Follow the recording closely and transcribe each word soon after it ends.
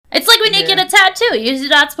It's like when you get a tattoo. You're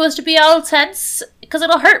not supposed to be all tense because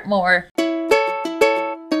it'll hurt more.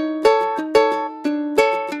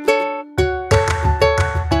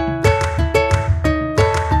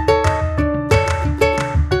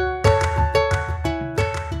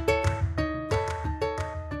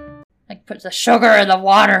 Like, put the sugar in the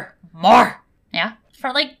water. More. Yeah?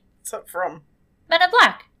 From, like... What's that from? Men in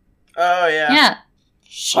Black. Oh, yeah. Yeah.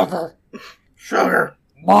 Sugar. Sugar.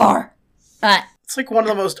 More. It's like one of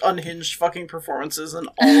the most unhinged fucking performances in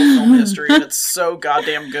all of film history, and it's so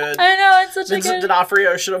goddamn good. I know, it's such Vincent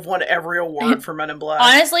D'Onofrio should have won every award for Men in Black.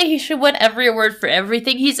 Honestly, he should win every award for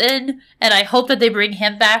everything he's in, and I hope that they bring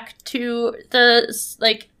him back to the,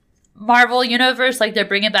 like, Marvel universe, like they're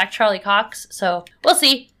bringing back Charlie Cox, so we'll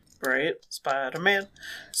see. Right? Spider-Man,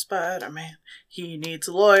 he needs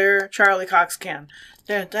a lawyer, Charlie Cox can.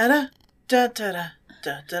 Da-da-da, da-da-da,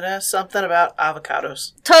 da-da-da, something about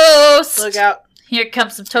avocados. Toast! Look out. Here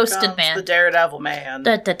comes some toasted man. The Daredevil man.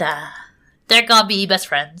 Da-da-da. They're gonna be best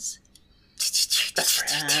friends. Best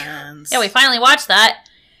friends. Yeah, we finally watched that.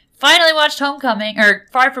 Finally watched Homecoming, or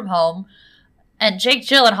Far From Home, and Jake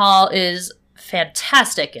Gyllenhaal is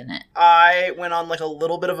fantastic in it. I went on, like, a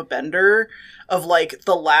little bit of a bender of, like,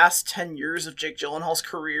 the last 10 years of Jake Gyllenhaal's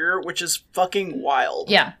career, which is fucking wild.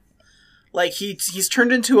 Yeah. Like, he's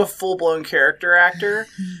turned into a full-blown character actor,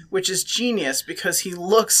 which is genius because he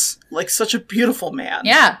looks like such a beautiful man.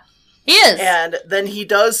 Yeah, he is. And then he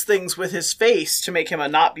does things with his face to make him a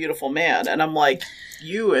not beautiful man. And I'm like,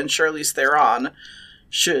 you and Charlize Theron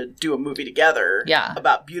should do a movie together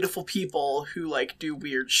about beautiful people who, like, do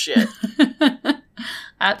weird shit.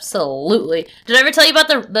 Absolutely. Did I ever tell you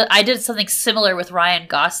about I did something similar with Ryan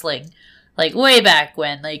Gosling, like, way back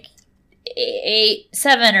when, like,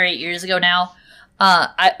 7 or 8 years ago now.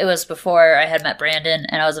 It was before I had met Brandon,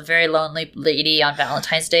 and I was a very lonely lady on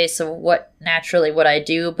Valentine's Day, so what naturally would I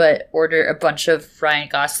do but order a bunch of Ryan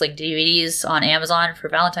Gosling DVDs on Amazon for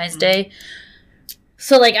Valentine's Day?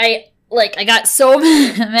 So, I got so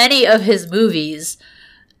many of his movies,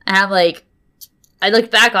 and I'm like, I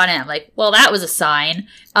look back on it, I'm like, well, that was a sign.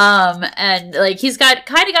 And, like, he's kind of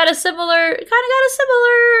got a similar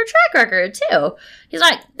track record, too. He's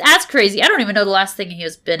not as crazy. I don't even know the last thing he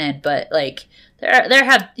has been in, but, like,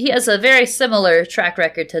 he has a very similar track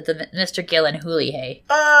record to the Mr. Gillen Hooley. Jake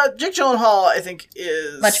Gyllenhaal, I think,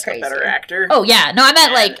 is much a better actor. Oh, yeah. No, I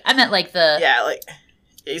meant the... Yeah,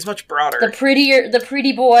 he's much broader. The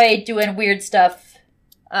pretty boy doing weird stuff.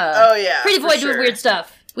 Pretty boy doing weird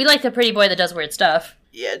stuff. We like the pretty boy that does weird stuff.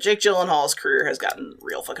 Yeah, Jake Gyllenhaal's career has gotten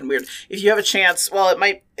real fucking weird. If you have a chance, well, it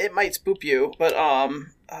might spook you, but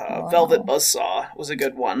Velvet Buzzsaw was a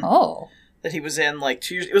good one. Oh. That he was in, like,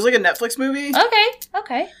 2 years. It was like a Netflix movie.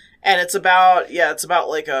 Okay. And it's about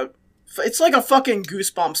like it's like a fucking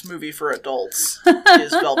Goosebumps movie for adults,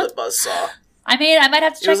 is Velvet Buzzsaw. I mean, I might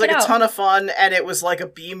have to check it out. It was, like, a ton of fun, and it was, like, a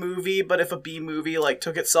B movie, but if a B movie, like,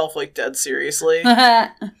 took itself, like, dead seriously.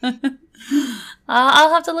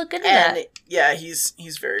 I'll have to look into that. Yeah,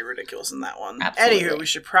 he's very ridiculous in that one. Absolutely. Anywho, we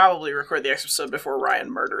should probably record the episode before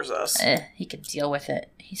Ryan murders us. He can deal with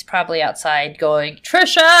it. He's probably outside going,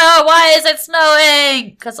 Trisha, why is it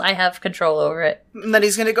snowing? Because I have control over it. And then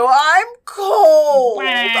he's going to go, I'm cold.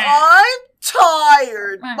 I'm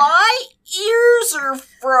tired. My ears are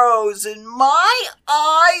frozen. My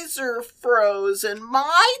eyes are frozen.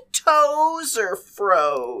 My toes are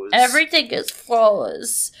froze. Everything is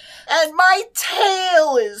froze. And my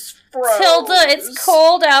tail is froze. Tilda, it's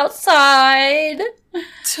cold outside.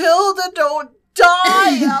 Tilda, don't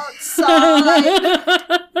die outside.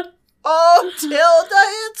 Oh, Tilda,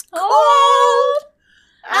 it's cold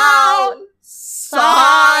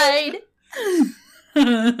outside.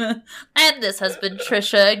 And this has been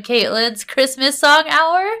Trisha and Caitlin's Christmas Song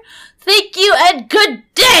Hour. Thank you and good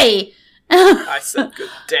day. I said good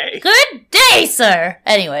day. Good day, sir.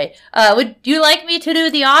 Anyway, would you like me to do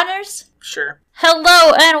the honors? Sure.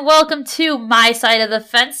 Hello and welcome to My Side of the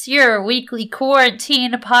Fence, your weekly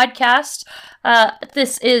quarantine podcast.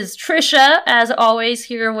 This is Trisha, as always,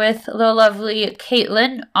 here with the lovely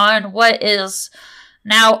Caitlin on what is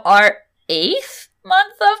now our 8th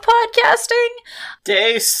month of podcasting.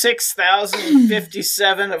 Day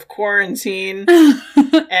 6,057 of quarantine.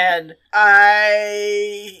 And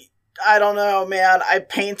I don't know, man. I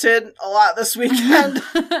painted a lot this weekend.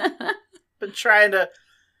 Been trying to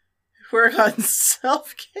work on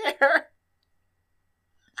self-care.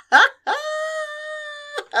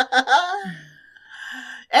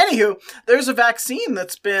 Anywho, there's a vaccine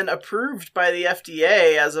that's been approved by the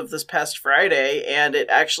FDA as of this past Friday, and it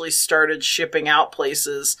actually started shipping out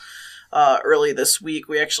places early this week.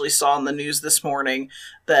 We actually saw in the news this morning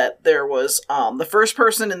that there was the first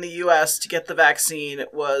person in the U.S. to get the vaccine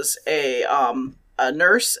was a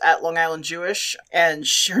nurse at Long Island Jewish, and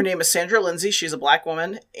her name is Sandra Lindsay. She's a black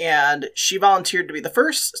woman, and she volunteered to be the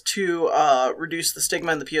first to reduce the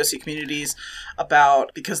stigma in the POC communities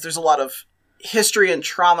because there's a lot of history and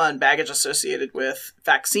trauma and baggage associated with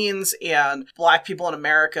vaccines, and black people in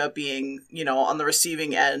America being, on the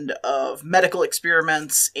receiving end of medical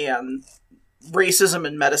experiments and racism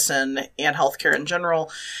in medicine and healthcare in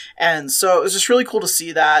general. And so it was just really cool to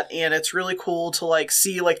see that, and it's really cool to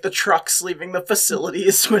see the trucks leaving the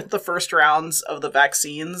facilities with the first rounds of the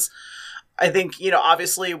vaccines. I think,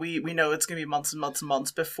 obviously we know it's going to be months and months and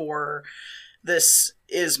months before this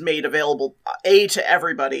is made available, A, to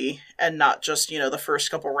everybody, and not just, the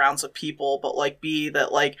first couple rounds of people, but B,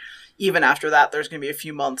 that even after that, there's going to be a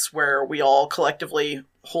few months where we all collectively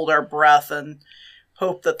hold our breath and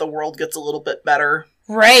hope that the world gets a little bit better.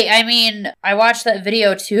 Right. I mean, I watched that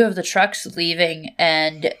video too of the trucks leaving,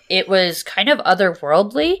 and it was kind of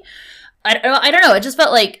otherworldly. I don't know. It just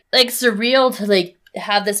felt like surreal to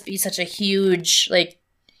have this be such a huge,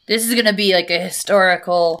 this is going to be a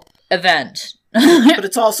historical event. But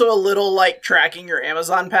it's also a little tracking your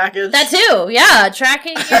Amazon package. That too, yeah.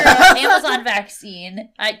 Tracking your Amazon vaccine.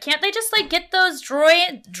 Can't they just get those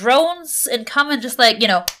drones and come and just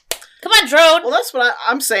come on, drone. Well, that's what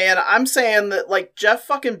I'm saying. I'm saying that Jeff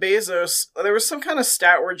fucking Bezos, there was some kind of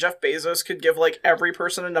stat where Jeff Bezos could give every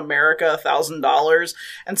person in America $1,000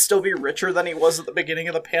 and still be richer than he was at the beginning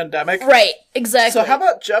of the pandemic. Right, exactly. So how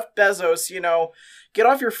about Jeff Bezos, get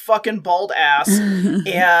off your fucking bald ass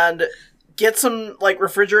and get some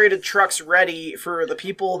refrigerated trucks ready for the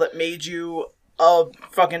people that made you a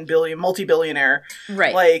fucking multi-billionaire.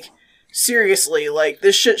 Right. Seriously,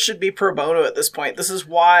 this shit should be pro bono at this point. This is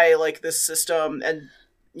why this system and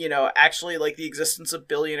actually the existence of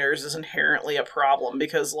billionaires is inherently a problem,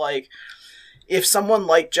 because if someone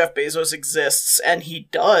like Jeff Bezos exists, and he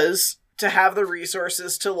does, to have the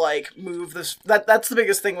resources to move this, that's the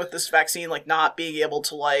biggest thing with this vaccine, not being able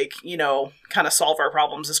to kind of solve our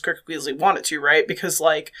problems as quickly as we want it to, right? Because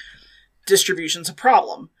distribution's a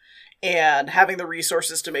problem. And having the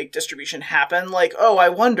resources to make distribution happen, I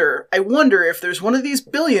wonder if there's one of these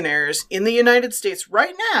billionaires in the United States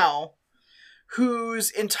right now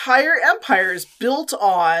whose entire empire is built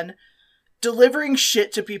on delivering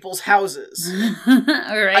shit to people's houses.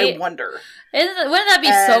 Right. I wonder. Wouldn't that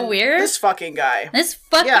be so weird? This fucking guy. This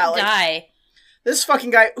fucking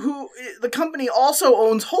guy, who, the company also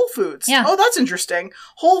owns Whole Foods. Yeah. Oh, that's interesting.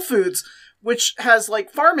 Whole Foods, which has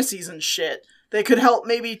pharmacies and shit. They could help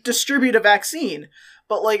maybe distribute a vaccine.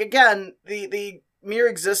 But, again, the mere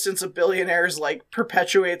existence of billionaires,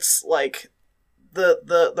 perpetuates,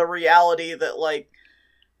 the reality that,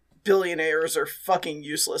 billionaires are fucking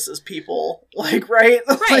useless as people. Right?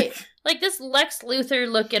 Right. This Lex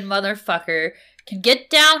Luthor-looking motherfucker can get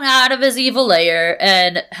down out of his evil lair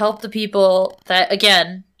and help the people that,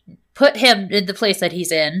 again, put him in the place that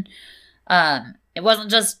he's in. It wasn't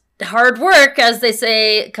just hard work, as they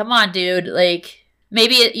say. Come on, dude.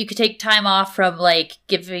 Maybe you could take time off from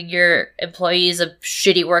giving your employees a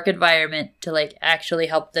shitty work environment to actually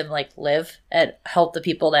help them live, and help the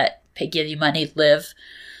people that give you money live.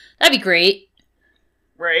 That'd be great.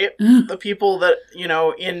 Right? The people that,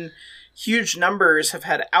 in huge numbers have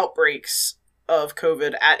had outbreaks of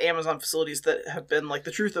COVID at Amazon facilities that have been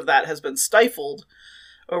the truth of that has been stifled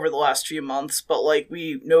over the last few months, but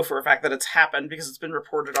we know for a fact that it's happened because it's been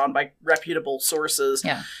reported on by reputable sources.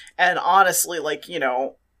 Yeah. And honestly,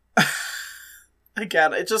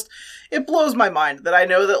 again, it blows my mind that I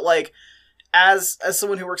know that as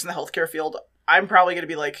someone who works in the healthcare field, I'm probably going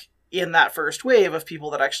to be in that first wave of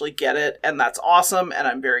people that actually get it, and that's awesome, and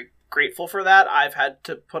I'm very grateful for that. I've had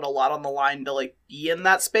to put a lot on the line to be in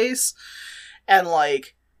that space, and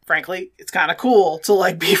frankly, it's kind of cool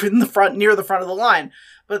to be in the front, near the front of the line.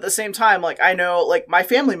 But at the same time, I know, my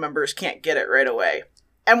family members can't get it right away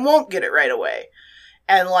and won't get it right away.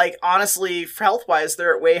 And, honestly, health-wise,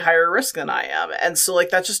 they're at way higher risk than I am. And so,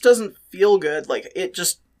 that just doesn't feel good. It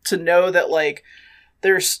just, to know that,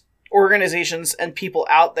 there's organizations and people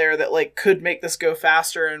out there that, could make this go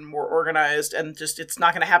faster and more organized, and just, it's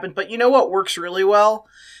not going to happen. But you know what works really well?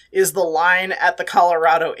 Is the line at the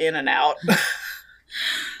Colorado In-N-Out.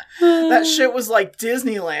 That shit was like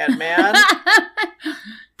Disneyland, man.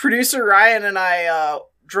 Producer Ryan and I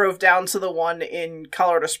drove down to the one in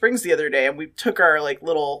Colorado Springs the other day, and we took our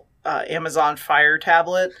little Amazon Fire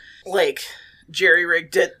tablet,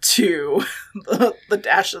 jerry-rigged it to the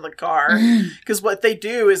dash of the car. Because what they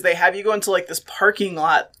do is they have you go into this parking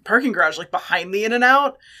garage behind the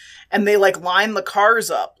In-N-Out, and they like line the cars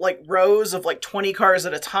up, like rows of like 20 cars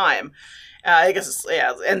at a time. I guess it's,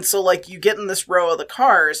 yeah. And so like you get in this row of the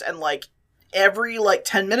cars, and like every like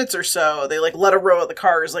 10 minutes or so, they like let a row of the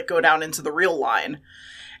cars like go down into the real line.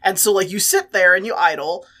 And so like you sit there and you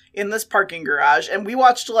idle in this parking garage, and we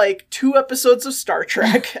watched like 2 episodes of Star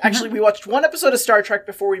Trek. Actually, we watched 1 episode of Star Trek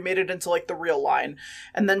before we made it into like the real line.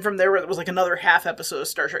 And then from there, it was like another half episode of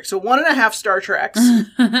Star Trek. So 1.5 Star Treks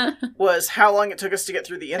was how long it took us to get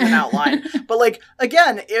through the in and out line. But like,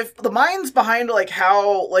 again, if the minds behind like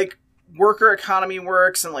how like worker economy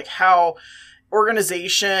works and like how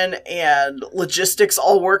organization and logistics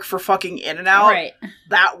all work for fucking In-N-Out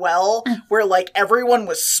that well, where like everyone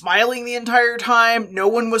was smiling the entire time, no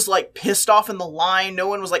one was like pissed off in the line, no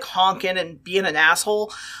one was like honking and being an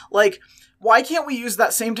asshole. Like, why can't we use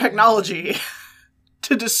that same technology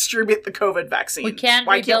to distribute the COVID vaccine? We can't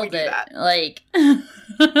Why rebuild can't we do it. that? Like,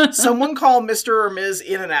 someone call Mr. or Ms.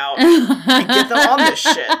 In-N-Out and get them on this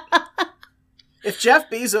shit. If Jeff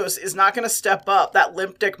Bezos is not going to step up, that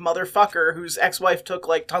limp dick motherfucker whose ex-wife took,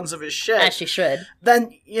 like, tons of his shit. as she should.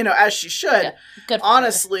 Then, you know, as she should. Yeah, good for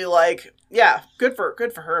honestly, like, yeah, good for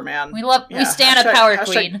her, man. We stand a power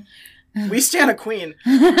queen. We stand a queen.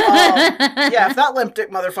 Yeah, if that limp dick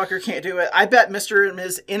motherfucker can't do it, I bet Mr. and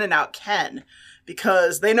Ms. In-N-Out can.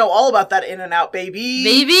 Because they know all about that In-N-Out, baby.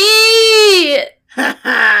 Baby!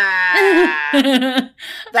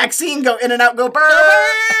 Vaccine, go In-N-Out, go burr! Go burr!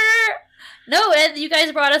 No, and you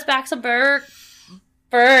guys brought us back some burgers.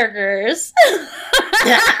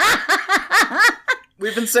 Yeah.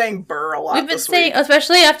 We've been saying burr a lot. We've been saying,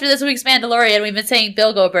 especially after this week's Mandalorian, we've been saying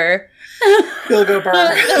Bilgo Burr. Bilgo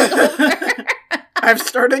Burr. I've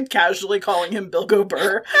started casually calling him Bilgo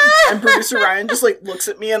Burr, and producer Ryan just like looks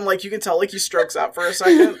at me and like you can tell like he strokes out for a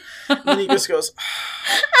second, and then he just goes.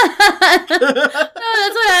 No, that's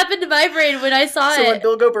what happened to my brain when I saw it. So when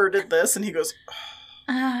Bilgo Burr did this, and he goes.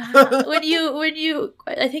 when you,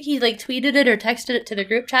 I think he like tweeted it or texted it to the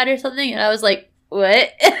group chat or something, and I was like,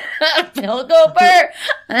 "What? Bilgo Burr?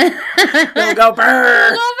 Bilgo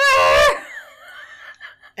Burr? Bilgo Burr?"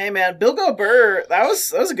 Hey man, Bilgo Burr, that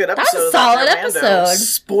was a good episode. That was a solid episode.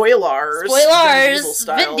 Spoilers.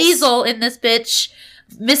 Vin Diesel in this bitch.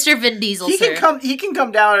 Mr. Vin Diesel, he can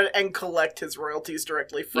come down and collect his royalties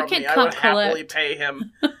directly from me. I would happily pay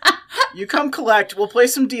him. You come collect. We'll play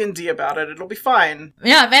some D&D about it. It'll be fine.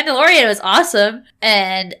 Yeah, Mandalorian was awesome,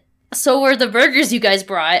 and so were the burgers you guys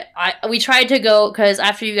brought. We tried to go because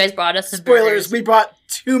after you guys brought us some spoilers, burgers, we brought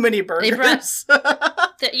too many burgers. They brought,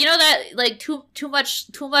 you know that like too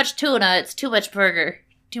much tuna. It's too much burger.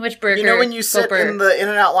 Too much burger. You know when you sit in the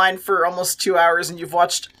In-N-Out line for almost 2 hours and you've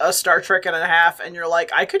watched a Star Trek and a half and you're like,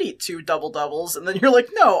 I could eat 2 double-doubles. And then you're like,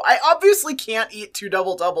 no, I obviously can't eat 2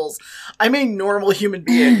 double-doubles. I'm a normal human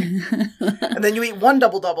being. And then you eat 1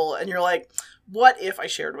 double-double and you're like, what if I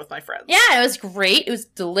shared with my friends? Yeah, it was great. It was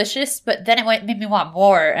delicious. But then it made me want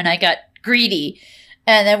more and I got greedy.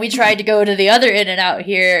 And then we tried to go to the other In-N-Out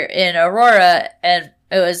here in Aurora, and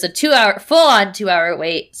it was a full-on 2-hour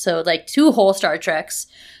wait. So like 2 whole Star Treks.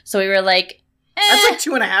 So we were like, That's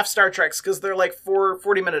like 2.5 Star Treks because they're like 4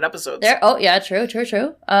 40-minute episodes. Oh yeah, true. It's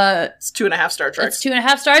 2.5 Star Treks. It's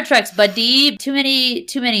 2.5 Star Treks, buddy. Too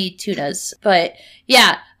many tunas. But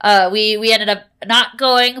yeah, we ended up not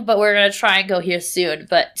going, but we're gonna try and go here soon.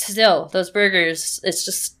 But still, those burgers, it's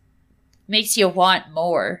just makes you want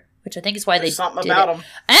more. Which I think is why There's they something did about it. them.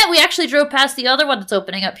 And we actually drove past the other one that's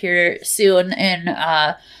opening up here soon in in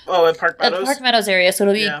Park Meadows? the Park Meadows area. So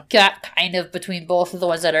it'll be kind of between both of the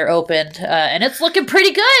ones that are opened, and it's looking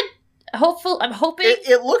pretty good. I'm hoping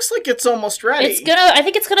it looks like it's almost ready. I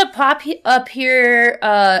think it's gonna pop up here.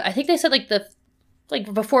 I think they said like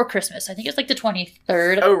before Christmas. I think it's like the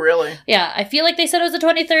 23rd. Oh, really? Yeah, I feel like they said it was the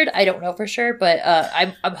 23rd. I don't know for sure, but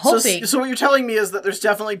I'm hoping. So what you're telling me is that there's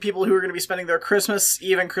definitely people who are going to be spending their Christmas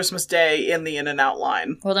Eve and Christmas Day in the In-N-Out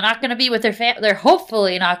line. Well, they're not going to be with they're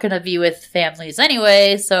hopefully not going to be with families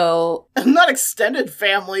anyway, so... Not extended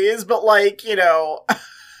families, but like, you know...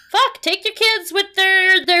 Fuck, take your kids with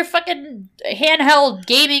their fucking handheld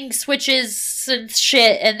gaming switches and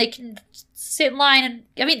shit, and they can... sit in line and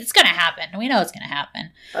I mean it's gonna happen. We know it's gonna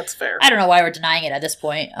happen. That's fair. I don't know why we're denying it at this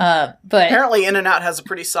point. But apparently In-N-Out has a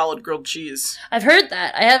pretty solid grilled cheese. I've heard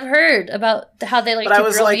that. I have heard about how they like. But to I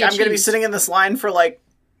was grill like, meat I'm gonna be sitting in this line for like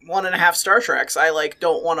 1.5 Star Treks. I like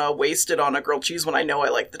don't want to waste it on a grilled cheese when I know I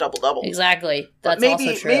like the double. Exactly. That's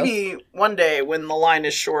also true. Maybe one day when the line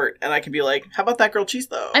is short and I can be like, how about that grilled cheese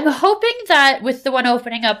though? I'm hoping that with the one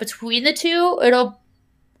opening up between the two, it'll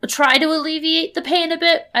try to alleviate the pain a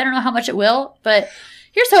bit. I don't know how much it will, but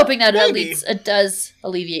Here's hoping that Maybe. it does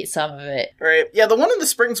alleviate some of it. Right. Yeah, the one in the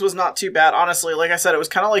Springs was not too bad, honestly. Like I said, it was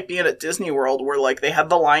kind of like being at Disney World where, like, they had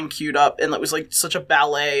the line queued up and it was, like, such a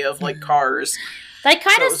ballet of, like, cars. I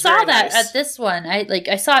kind of saw that nice. at this one.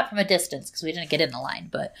 I saw it from a distance because we didn't get in the line.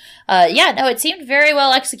 But, yeah, no, it seemed very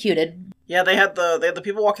well executed. Yeah, they had the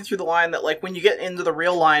people walking through the line that, like, when you get into the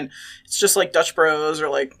real line, it's just like Dutch Bros or,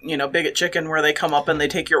 like, you know, Big at Chicken where they come up and they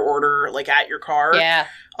take your order, like, at your car. Yeah.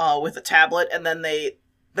 With a tablet, and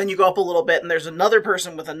then you go up a little bit and there's another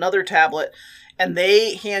person with another tablet, and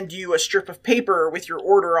they hand you a strip of paper with your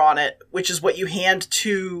order on it, which is what you hand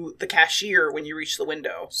to the cashier when you reach the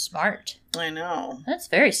window. Smart. I know. That's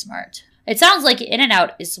very smart. It sounds like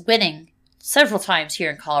In-N-Out is winning several times here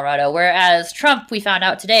in Colorado, whereas Trump, we found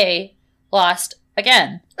out today, lost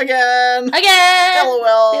again. Again! LOL. The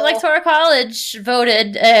LOL. Electoral College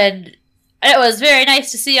voted, and it was very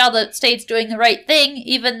nice to see all the states doing the right thing.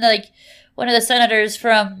 Even, like, one of the senators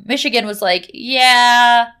from Michigan was like,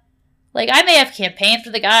 yeah, like, I may have campaigned for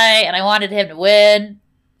the guy, and I wanted him to win,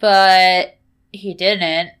 but he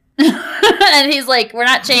didn't. And he's like, we're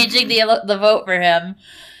not changing the vote for him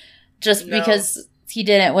just because he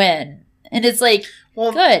didn't win. And it's like,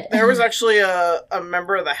 well, good. There was actually a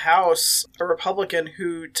member of the House, a Republican,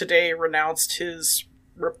 who today renounced his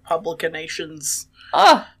Republicanations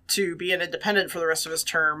to be an independent for the rest of his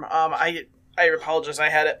term. I apologize. I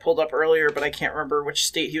had it pulled up earlier, but I can't remember which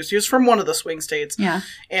state he was. He was from one of the swing states. Yeah.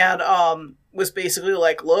 And was basically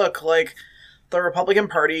like, look, like, the Republican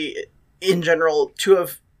Party in general, to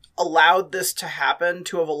have allowed this to happen,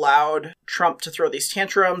 to have allowed Trump to throw these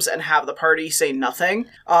tantrums and have the party say nothing.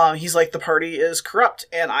 He's like, the party is corrupt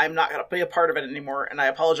and I'm not going to be a part of it anymore. And I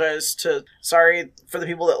apologize sorry for the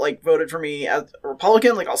people that, like, voted for me as a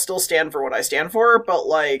Republican. Like, I'll still stand for what I stand for, but,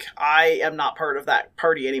 like, I am not part of that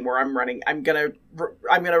party anymore. I'm going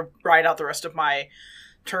to ride out the rest of my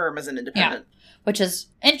term as an independent. Yeah. Which is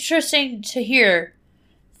interesting to hear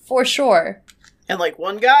for sure. And, like,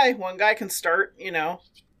 one guy can start, you know,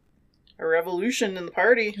 a revolution in the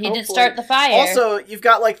party. He did start the fire. Also, you've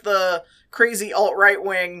got, like, the crazy alt-right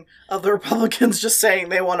wing of the Republicans just saying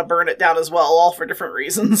they want to burn it down as well, all for different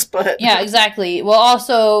reasons, but... Yeah, exactly. Well,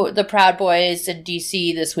 also, the Proud Boys in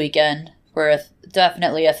D.C. this weekend were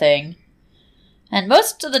definitely a thing. And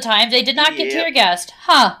most of the time, they did not get tear gassed.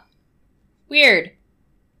 Huh. Weird.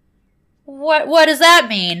 What does that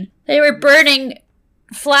mean? They were burning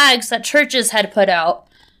flags that churches had put out.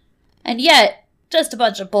 And yet... just a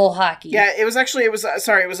bunch of bull hockey. Yeah, it was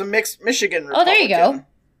a mixed Michigan Republican. Oh, there you go.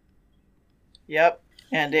 Yep.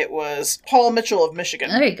 And it was Paul Mitchell of Michigan.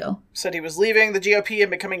 There you go. Said he was leaving the GOP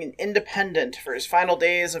and becoming an independent for his final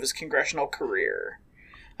days of his congressional career.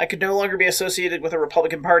 I could no longer be associated with a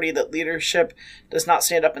Republican Party that leadership does not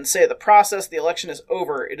stand up and say the election is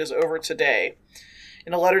over. It is over today.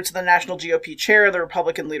 In a letter to the National GOP chair, the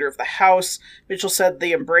Republican leader of the House, Mitchell said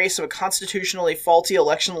the embrace of a constitutionally faulty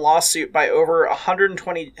election lawsuit by over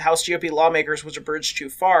 120 House GOP lawmakers was a bridge too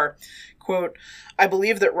far. Quote, I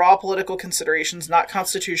believe that raw political considerations, not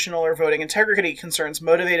constitutional or voting integrity concerns,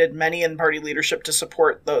 motivated many in party leadership to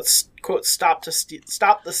support those, quote, stop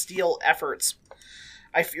the steal efforts.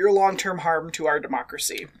 I fear long-term harm to our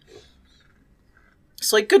democracy.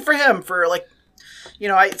 So, like, good for him for, like, you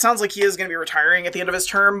know, it sounds like he is going to be retiring at the end of his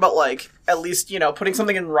term, but, like, at least, you know, putting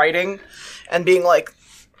something in writing and being like,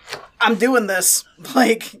 I'm doing this.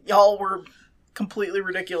 Like, y'all were completely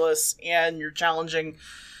ridiculous and you're challenging,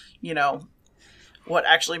 you know, what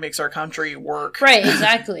actually makes our country work. Right,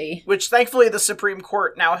 exactly. Which, thankfully, the Supreme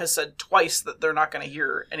Court now has said twice that they're not going to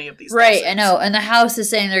hear any of these Right, lawsuits. I know. And the House is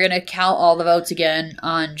saying they're going to count all the votes again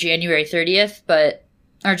on January 30th,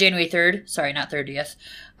 or January 3rd. Sorry, not 30th.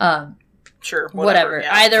 Sure, whatever.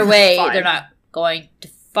 Yeah. Either way, Fine. They're not going to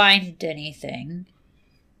find anything.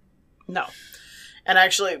 No. And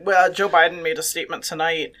actually, Joe Biden made a statement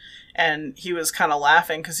tonight, and he was kind of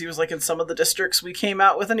laughing because he was like, in some of the districts, we came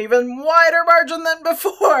out with an even wider margin than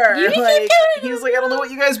before. Like, he was like, I don't know what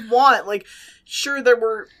you guys want. Like, sure, there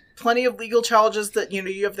were plenty of legal challenges that, you know,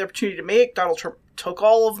 you have the opportunity to make. Donald Trump took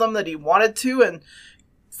all of them that he wanted to, and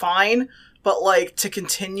fine. But, like, to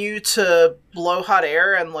continue to blow hot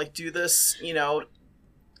air and, like, do this, you know,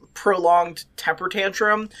 prolonged temper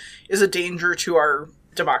tantrum is a danger to our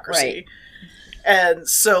democracy. Right. And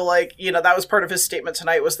so, like, you know, that was part of his statement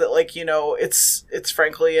tonight, was that, like, you know, it's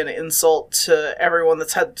frankly an insult to everyone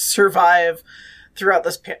that's had to survive throughout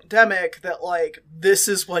this pandemic, that, like, this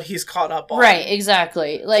is what he's caught up on. Right,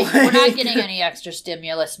 exactly. Like, we're not getting any extra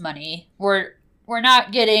stimulus money. We're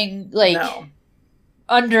not getting, like... No.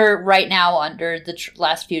 Right now, under the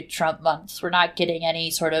last few Trump months, we're not getting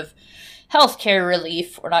any sort of healthcare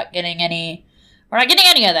relief. We're not getting any we're not getting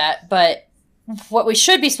any of that. But what we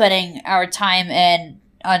should be spending our time in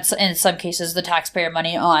some cases, the taxpayer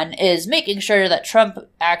money on is making sure that Trump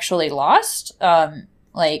actually lost.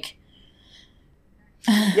 Like,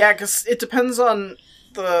 yeah, because it depends on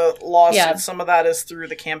the lawsuit. Yeah. Some of that is through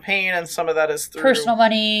the campaign, and some of that is through personal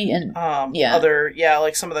money and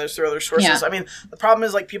like some of those through other sources. Yeah. I mean, the problem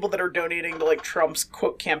is like people that are donating to like Trump's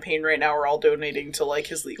quote campaign right now are all donating to like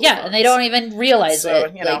his legal funds. And they don't even realize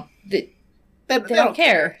it. You know, like, they don't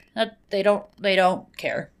care. They don't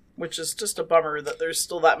care. Which is just a bummer that there's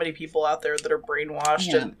still that many people out there that are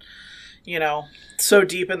brainwashed and, you know, so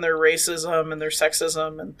deep in their racism and their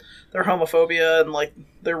sexism and their homophobia and, like,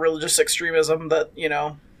 their religious extremism that, you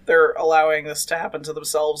know, they're allowing this to happen to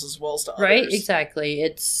themselves as well as to others. Right, exactly.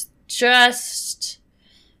 It's just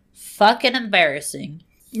fucking embarrassing.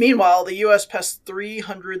 Meanwhile, the U.S. passed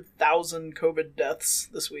 300,000 COVID deaths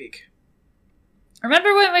this week.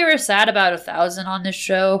 Remember when we were sad about 1,000 on this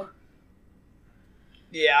show?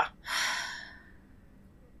 Yeah.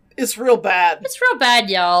 It's real bad. It's real bad,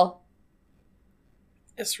 y'all.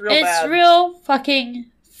 It's real bad. It's real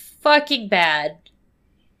fucking bad.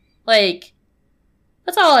 Like,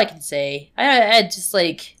 that's all I can say. I just,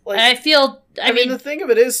 like I feel... I mean, the thing of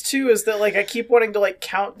it is, too, is that, like, I keep wanting to, like,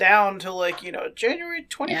 count down to, like, you know, January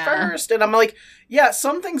 21st. Yeah. And I'm like, yeah,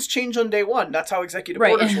 some things change on day one. That's how executive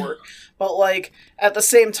orders work. But, like, at the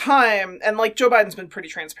same time, and, like, Joe Biden's been pretty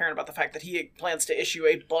transparent about the fact that he plans to issue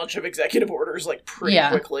a bunch of executive orders, like, pretty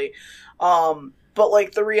quickly. But,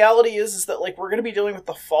 like, the reality is that, like, we're going to be dealing with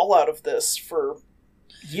the fallout of this for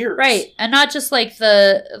years. Right. And not just, like,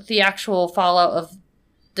 the actual fallout of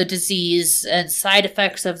the disease and side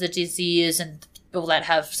effects of the disease and people that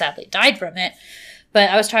have sadly died from it. But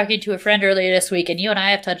I was talking to a friend earlier this week, and you and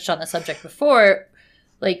I have touched on the subject before.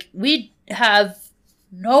 Like, we have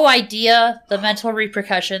no idea the mental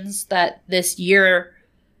repercussions that this year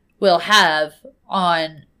will have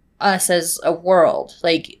on us as a world.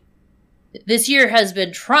 Like, this year has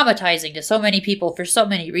been traumatizing to so many people for so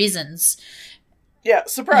many reasons. Yeah,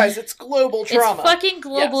 surprise, it's global trauma. It's fucking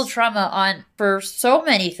global trauma for so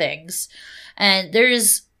many things. And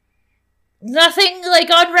there's nothing,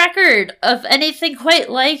 like, on record of anything quite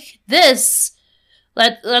like this.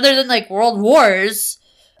 Other than, like, world wars.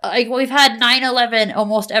 Like, we've had 9/11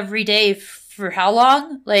 almost every day for how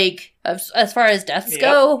long? Like, as far as deaths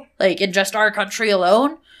go? Like, in just our country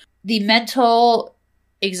alone? The mental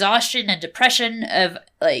exhaustion and depression of,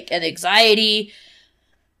 like, and anxiety...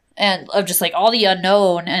 and of just, like, all the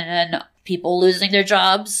unknown, and then people losing their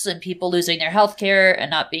jobs, and people losing their healthcare,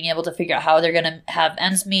 and not being able to figure out how they're going to have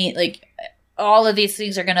ends meet. Like, all of these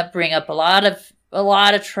things are going to bring up a lot of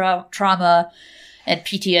trauma and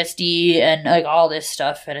PTSD and, like, all this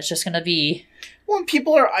stuff, and it's just going to be... When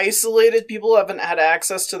people are isolated, people haven't had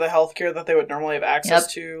access to the healthcare that they would normally have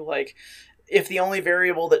access to, like... If the only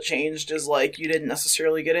variable that changed is, like, you didn't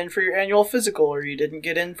necessarily get in for your annual physical, or you didn't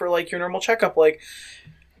get in for, like, your normal checkup, like...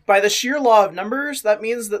 By the sheer law of numbers, that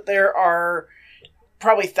means that there are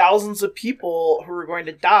probably thousands of people who are going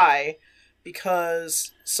to die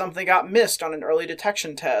because something got missed on an early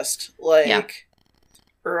detection test. Like,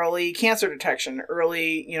 early cancer detection,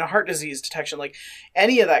 early, you know, heart disease detection, like,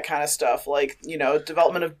 any of that kind of stuff. Like, you know,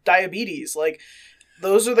 development of diabetes. Like,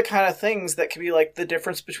 those are the kind of things that can be, like, the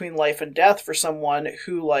difference between life and death for someone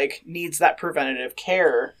who, like, needs that preventative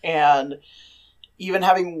care. And... even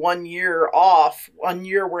having 1 year off, 1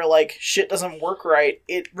 year where, like, shit doesn't work right,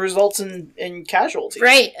 it results in casualties.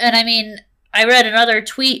 Right. And I mean, I read another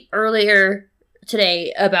tweet earlier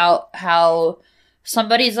today about how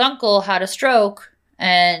somebody's uncle had a stroke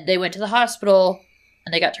and they went to the hospital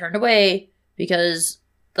and they got turned away because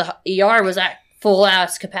the ER was at full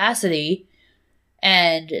ass capacity.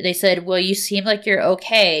 And they said, well, you seem like you're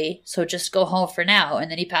okay, so just go home for now.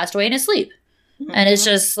 And then he passed away in his sleep. Mm-hmm. And it's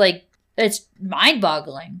just, like, it's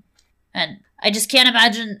mind-boggling. And I just can't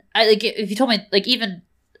imagine, like, if you told me, like, even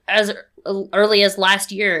as early as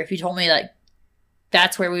last year, if you told me, like,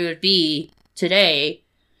 that's where we would be today,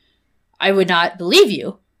 I would not believe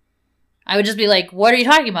you. I would just be like, what are you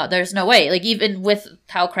talking about? There's no way. Like, even with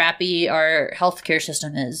how crappy our healthcare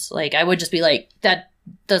system is, like, I would just be like, that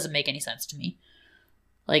doesn't make any sense to me.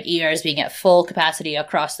 Like, ERs being at full capacity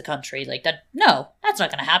across the country. Like, that, no, that's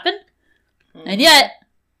not going to happen. Mm-hmm. And yet...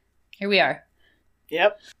 here we are.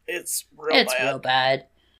 Yep. It's real bad.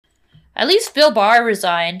 At least Bill Barr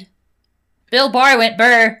resigned. Bill Barr went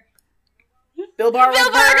burr. Bill Barr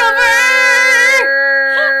went burr.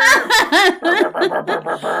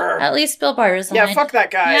 At least Bill Barr resigned. Yeah, fuck that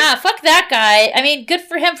guy. Yeah, fuck that guy. I mean, good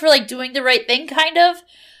for him for, like, doing the right thing, kind of.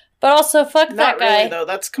 But also, fuck that guy. Not really, though.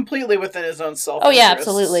 That's completely within his own self-interest. Oh, yeah,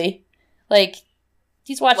 absolutely. Like,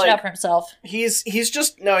 He's watching out for himself. He's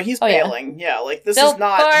bailing. Yeah, like this Bill is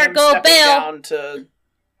not Barr, him go stepping bail. down to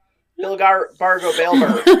Bill Barr go bail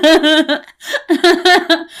Burr.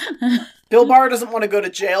 Bill Barr doesn't want to go to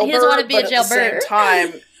jail. He doesn't want to be a jail Burr. At the same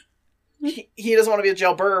time, he doesn't want to be a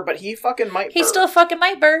jail Burr, but he fucking might. He still fucking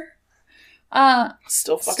might Burr.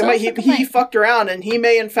 Still fucking might. He fucked around, and he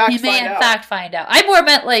may in fact find out. I more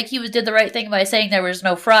meant like he did the right thing by saying there was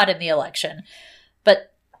no fraud in the election,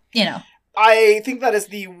 but you know. I think that is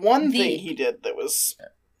the one thing he did that was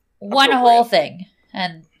one whole thing,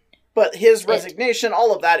 but his resignation,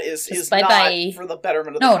 all of that is not for the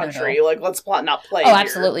betterment of the country. No. Like, let's not play. Oh,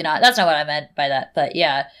 absolutely not. That's not what I meant by that. But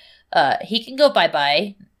yeah, he can go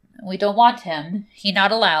bye. We don't want him. He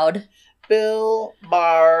not allowed. Bill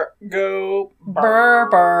Barr go Burr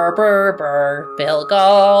burr burr burr. Bill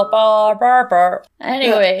go Barr burr burr.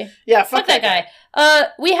 Anyway, yeah, fuck that guy.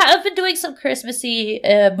 We have been doing some Christmassy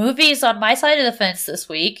movies on my side of the fence this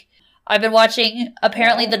week. I've been watching.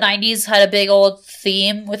 Apparently, the '90s had a big old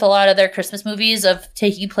theme with a lot of their Christmas movies of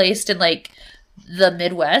taking place in like the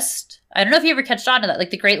Midwest. I don't know if you ever catched on to that,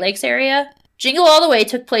 like the Great Lakes area. Jingle All the Way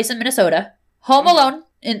took place in Minnesota. Home Alone,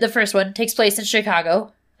 in the first one, takes place in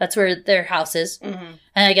Chicago. That's where their house is. Mm-hmm.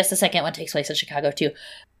 And I guess the second one takes place in Chicago, too.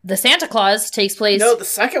 The Santa Claus takes place... No, the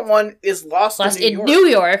second one is lost in New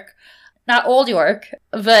York. Not Old York.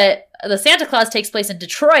 But the Santa Claus takes place in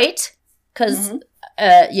Detroit. Because,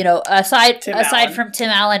 aside from Tim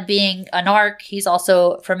Allen being a narc, he's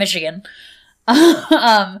also from Michigan.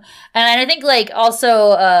 And I think, like,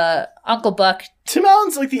 also Uncle Buck... Tim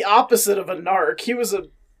Allen's, like, the opposite of a narc. He was a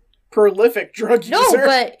prolific drug user. No,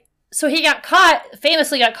 but... So he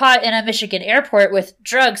famously got caught in a Michigan airport with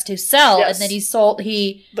drugs to sell, yes. And then he sold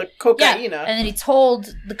the cocaine. Yeah, and then he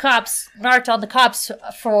told the cops, narked on the cops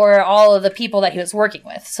for all of the people that he was working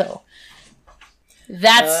with. So he's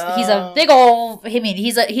a big old. I mean,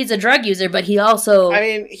 he's a drug user, but he also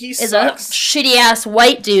he is sucks. A shitty ass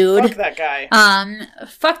white dude. Fuck that guy.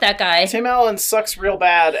 Fuck that guy. Tim Allen sucks real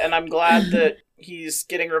bad, and I'm glad that he's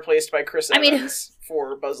getting replaced by Chris Evans.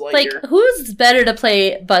 For Buzz Lightyear. Like, who's better to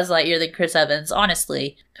play Buzz Lightyear than Chris Evans,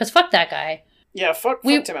 honestly? Because fuck that guy. Yeah, fuck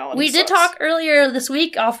Tim Allen. We did talk earlier this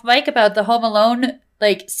week off mic about the Home Alone,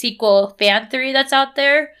 like, sequel fan theory that's out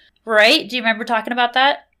there, right? Do you remember talking about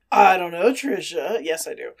that? I don't know, Trisha. Yes,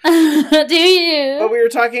 I do. Do you? But we were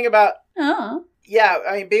talking about... Oh. Yeah,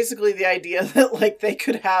 I mean, basically the idea that, like, they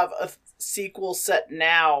could have a sequel set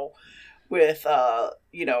now with,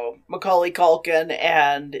 Macaulay Culkin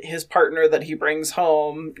and his partner that he brings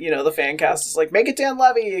home. You know, the fan cast is like, make it Dan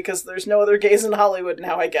Levy, because there's no other gays in Hollywood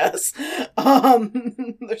now, I guess.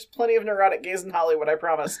 There's plenty of neurotic gays in Hollywood, I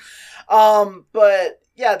promise. But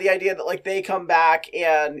yeah, the idea that, like, they come back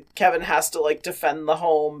and Kevin has to, like, defend the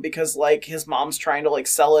home because, like, his mom's trying to, like,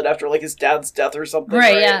 sell it after, like, his dad's death or something.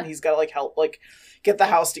 Right, yeah. And he's got to, like, help, like, get the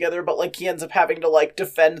house together, but, like, he ends up having to, like,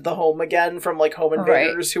 defend the home again from, like, home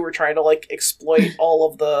invaders who were trying to, like, exploit all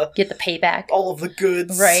of the... Get the payback. All of the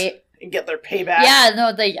goods. Right. And get their payback. Yeah,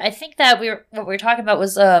 no, I think that what we were talking about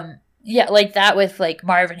was, like, that with, like,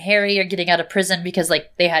 Marv and Harry are getting out of prison because,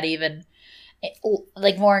 like, they had even,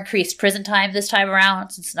 like, more increased prison time this time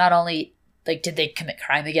around, since not only, like, did they commit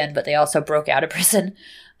crime again, but they also broke out of prison.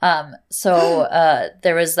 So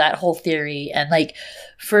there was that whole theory, and, like,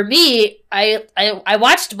 for me, I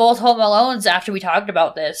watched both Home Alones after we talked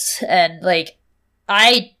about this, and, like,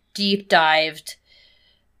 I deep dived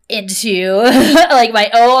into like my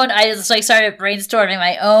own. I just, like, started brainstorming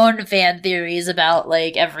my own fan theories about,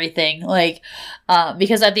 like, everything, like,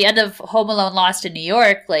 because at the end of Home Alone Lost in New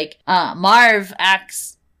York, like, Marv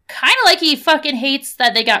acts kind of like he fucking hates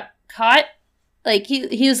that they got caught. Like,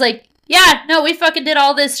 he was like, yeah, no, we fucking did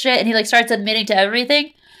all this shit. And he, like, starts admitting to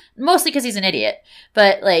everything. Mostly because he's an idiot.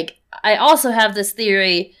 But, like, I also have this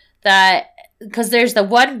theory that... Because there's the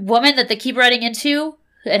one woman that they keep running into,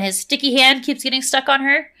 and his sticky hand keeps getting stuck on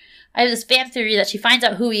her. I have this fan theory that she finds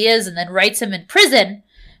out who he is and then writes him in prison.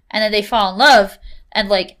 And then they fall in love. And,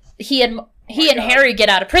 like, he and Harry get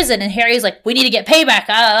out of prison. And Harry's like, we need to get payback.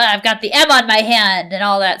 I've got the M on my hand and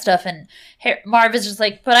all that stuff. And Marv is just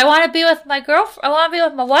like, but I want to be with my girlfriend. I want to be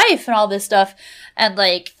with my wife and all this stuff. And,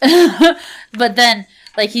 like, but then,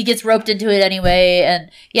 like, he gets roped into it anyway. And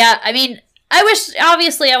yeah, I mean,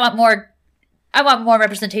 obviously I want more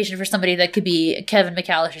representation for somebody that could be Kevin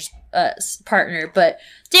McAllister's partner, but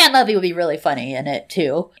Dan Levy would be really funny in it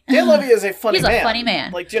too. Dan Levy is a funny man. He's a funny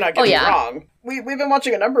man. Like, do not get me wrong. We've been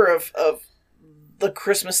watching a number of the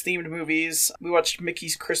Christmas-themed movies. We watched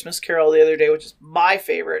Mickey's Christmas Carol the other day, which is my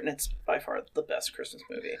favorite, and it's by far the best Christmas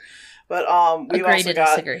movie. But we've also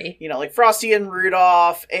got, like, Frosty and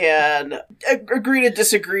Rudolph, and Agree to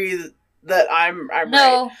Disagree that I'm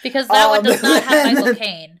no, right. Because that one does not have Michael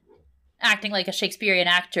Caine acting like a Shakespearean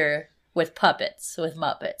actor with puppets, with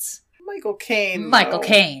Muppets. Michael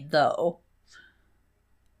Caine, though.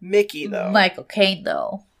 Mickey, though. Michael Caine,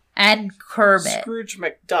 though. And Kermit. Scrooge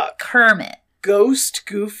McDuck. Kermit. Ghost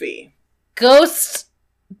Goofy. Ghost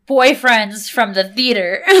boyfriends from the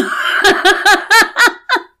theater. Because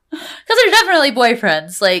they're definitely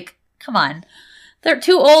boyfriends. Like, come on. They're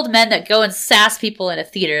two old men that go and sass people in a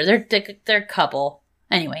theater. They're a couple.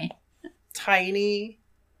 Anyway. Tiny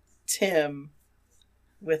Tim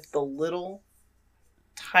with the little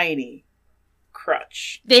tiny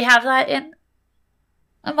crutch. They have that in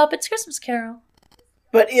A Muppet's Christmas Carol.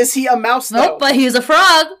 But is he a mouse, though? Nope, but he's a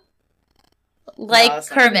frog. Like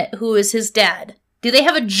Kermit, who is his dad. Do they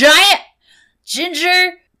have a giant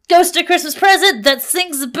ginger ghost of Christmas present that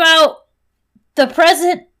sings about the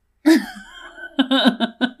present?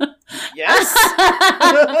 Yes.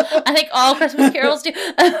 I think all Christmas carols do.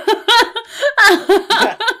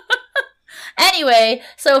 Anyway,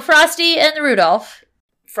 so Frosty and Rudolph.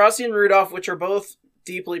 Frosty and Rudolph, which are both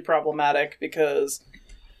deeply problematic because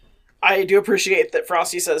I do appreciate that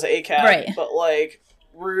Frosty says ACAB, right. But, like,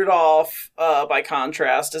 Rudolph, by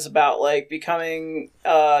contrast, is about, like, becoming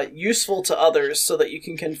useful to others so that you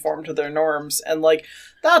can conform to their norms. And, like,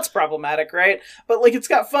 that's problematic, right? But, like, it's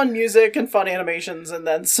got fun music and fun animations, and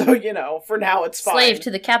then, so, you know, for now it's fine. Slave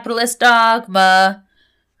to the capitalist dogma.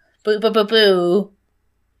 Boo, boo, boo, boo.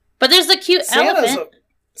 But there's the cute elephant.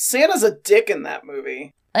 Santa's a dick in that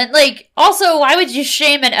movie. And, like, also, why would you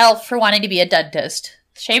shame an elf for wanting to be a dentist?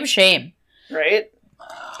 Shame. Right?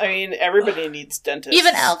 I mean, everybody needs dentists.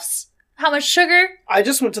 Even elves. How much sugar? I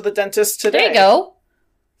just went to the dentist today. There you go.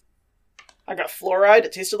 I got fluoride.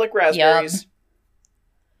 It tasted like raspberries. Yum.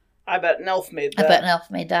 I bet an elf made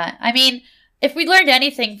that. I mean, if we learned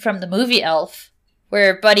anything from the movie Elf,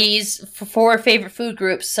 where Buddy's four favorite food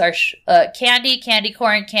groups are candy, candy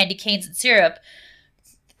corn, candy canes, and syrup,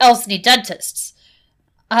 elves need dentists.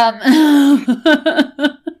 Right?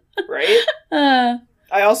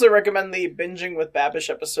 I also recommend the Binging with Babish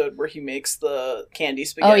episode where he makes the candy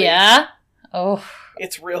spaghetti. Oh, yeah? Oh.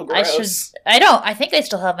 It's real gross. I think I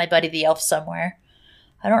still have my Buddy the Elf somewhere.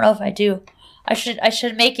 I don't know if I do. I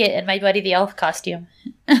should make it in my Buddy the Elf costume.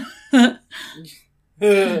 Oh,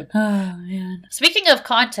 man. Speaking of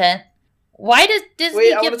content, why does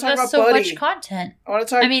Disney give us so much content?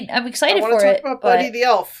 I mean, I'm excited for it. I want to talk about Buddy the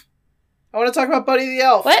Elf. I want to talk about Buddy the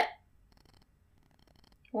Elf. What?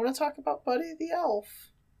 I want to talk about Buddy the Elf.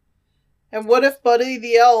 And what if Buddy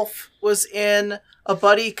the Elf was in a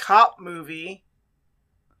buddy cop movie,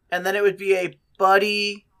 and then it would be a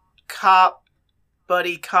buddy cop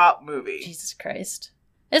movie? Jesus Christ.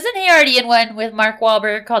 Isn't he already in one with Mark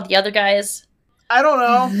Wahlberg called The Other Guys? I don't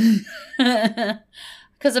know.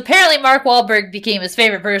 Because apparently Mark Wahlberg became his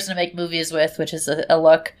favorite person to make movies with, which is a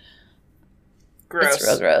look. Gross. It's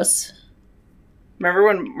real gross. Remember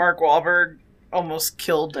when Mark Wahlberg almost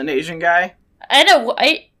killed an Asian guy? I know.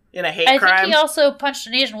 In a hate crime? I think he also punched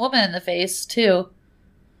an Asian woman in the face, too.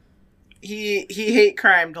 He hate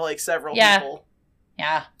crimed, like, several people.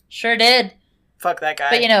 Yeah, sure did. Fuck that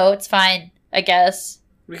guy. But, you know, it's fine, I guess.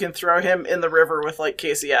 We can throw him in the river with, like,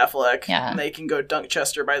 Casey Affleck. Yeah. And they can go dunk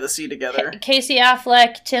Chester by the sea together. Casey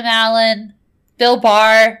Affleck, Tim Allen, Bill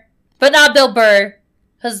Barr. But not Bill Burr.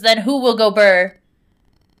 Because then who will go Burr?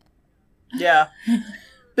 Yeah.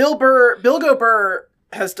 Bill Go Burr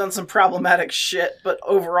has done some problematic shit, but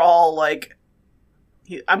overall, like,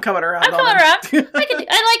 I'm coming around. I like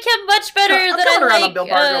him much better than I like Bill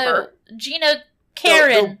Burr Gina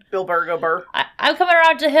Karen. Bill Burr Go Burr. I'm coming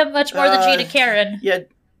around to him much more than Gina Karen.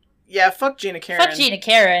 Yeah, fuck Gina Karen. Fuck Gina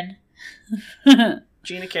Karen.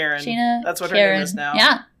 Gina Karen. Gina That's what Karen. her name is now.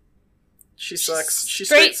 Yeah. She sucks. She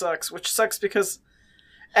straight sucks, which sucks because...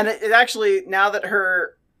 And it actually, now that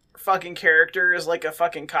her fucking character is like a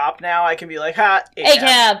fucking cop now, I can be like, ha,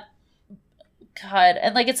 ACAB. God.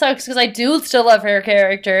 And, like, it sucks because I do still love her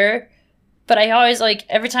character. But I always, like,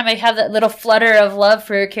 every time I have that little flutter of love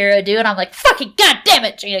for Cara Dune, I'm like, fucking goddamn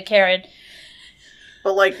it, Gina Karen.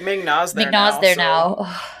 But, like, Ming Na's there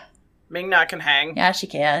now. Ming Na can hang. Yeah, she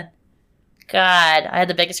can. God, I had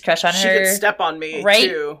the biggest crush on her. She could step on me,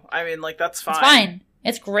 too. I mean, like, that's fine. It's fine.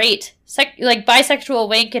 It's great. Like, bisexual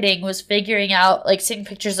wanketing was figuring out, like, seeing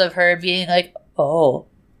pictures of her and being like, oh.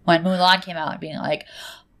 When Mulan came out, and being like,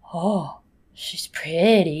 oh, she's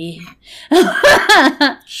pretty.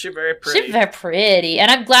 She's very pretty. She's very pretty.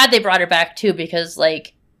 And I'm glad they brought her back, too, because,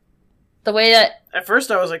 like, the way that... At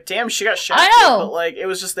first I was like, damn, she got shot. I know. But, like, it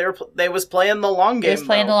was just, they was playing the long game,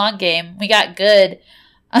 the long game. We got good.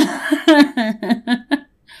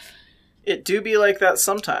 It do be like that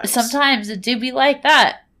sometimes. Sometimes it do be like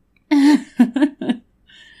that.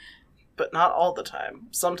 But not all the time.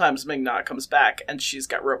 Sometimes Ming-Na comes back and she's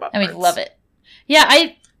got robot parts. Love it.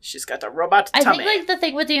 Yeah, She's got a robot tummy. I think, like, the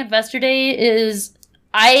thing with the Investor Day is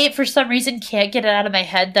I, for some reason, can't get it out of my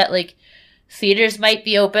head that, like, theaters might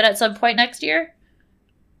be open at some point next year.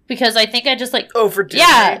 Because I think I just, like... Oh, for Disney?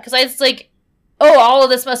 Yeah, because I was like, oh, all of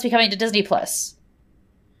this must be coming to Disney+.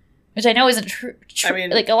 Which I know isn't true. I mean...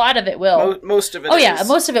 Like, a lot of it will. Most of it is. Oh, is. yeah,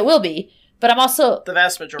 most of it will be. But I'm also... The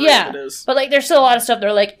vast majority of it is. But, like, there's still a lot of stuff that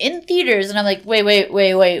are, like, in theaters. And I'm like, wait,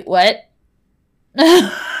 what?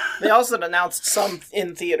 They also announced some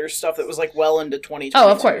in-theater stuff that was, like, well into 2022.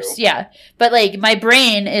 Oh, of course, yeah. But, like, my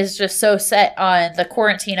brain is just so set on the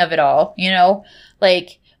quarantine of it all, you know?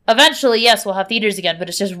 Like, eventually, yes, we'll have theaters again, but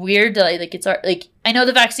it's just weird to, like, it's, like, I know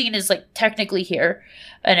the vaccine is, like, technically here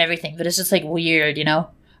and everything, but it's just, like, weird, you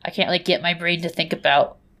know? I can't, like, get my brain to think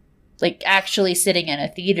about, like, actually sitting in a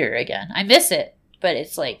theater again. I miss it, but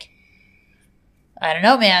it's, like, I don't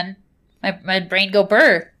know, man. My brain go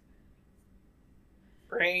burr.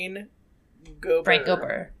 Brain go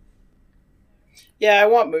burr. Yeah, I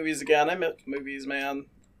want movies again. I miss movies, man.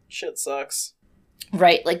 Shit sucks.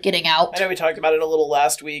 Right, like getting out. I know we talked about it a little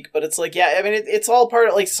last week, but it's like, yeah, I mean, it's all part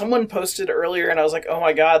of, like, someone posted earlier and I was like, oh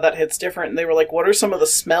my god, that hits different. And they were like, what are some of the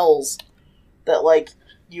smells that, like,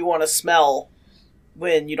 you want to smell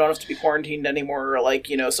when you don't have to be quarantined anymore, or, like,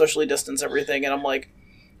 you know, socially distance everything? And I'm like,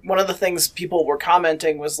 one of the things people were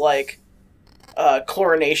commenting was, like,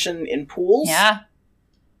 chlorination in pools. Yeah.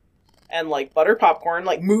 And, like, butter popcorn,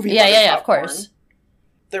 like, movie butter popcorn. Yeah, of course.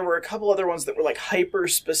 There were a couple other ones that were, like,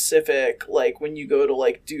 hyper-specific, like, when you go to,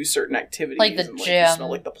 like, do certain activities. Like the and, gym. You smell,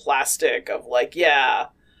 like, the plastic of, like, yeah.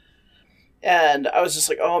 And I was just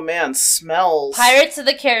like, oh, man, smells. Pirates of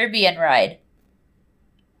the Caribbean ride.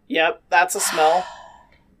 Yep, that's a smell.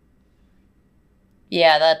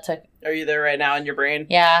 Yeah, that took... Are you there right now in your brain?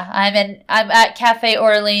 Yeah, I'm at Cafe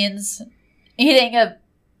Orleans eating a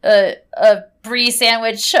brie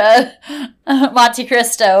sandwich, Monte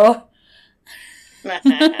Cristo.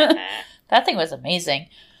 That thing was amazing.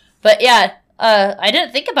 But yeah, I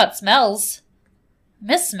didn't think about smells.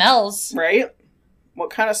 Miss smells. Right? What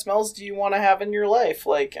kind of smells do you want to have in your life?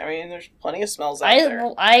 Like, I mean, there's plenty of smells out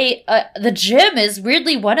there. The gym is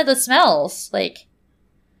weirdly one of the smells. Like,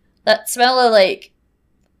 that smell of, like,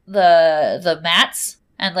 the mats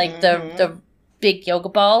and, like, the big yoga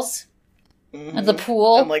balls. Mm-hmm. And the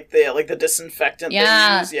pool. And, like, the disinfectant they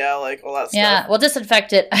use. Yeah, like, all that stuff. Yeah, well,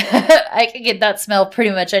 disinfectant. I can get that smell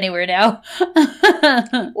pretty much anywhere now.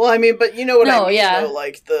 Well, I mean, but you know what I mean, though,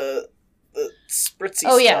 like, the spritzy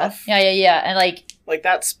stuff. Oh, yeah. Yeah. And, like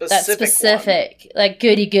that specific one. Like,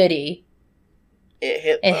 goody.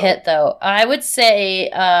 It hit, though. I would say,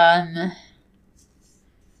 trying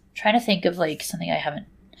to think of, like, something I haven't,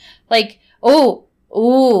 like, the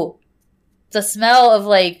smell of,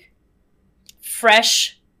 like,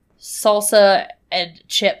 fresh salsa and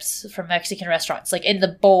chips from Mexican restaurants, like in the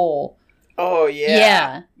bowl. Oh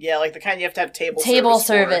yeah, yeah, like the kind you have to have table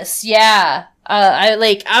service. Yeah, I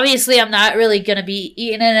like. Obviously, I'm not really gonna be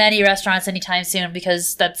eating in any restaurants anytime soon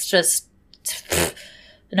because that's just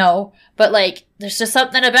no. But like, there's just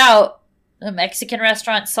something about the Mexican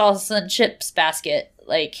restaurant salsa and chips basket,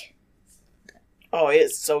 like. Oh,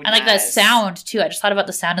 it's so nice. I like that sound too. I just thought about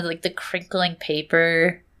the sound of like the crinkling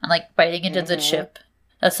paper. And, like, biting into the chip.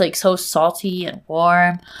 That's, like, so salty and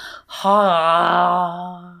warm.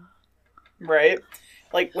 Right?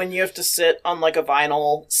 Like, when you have to sit on, like, a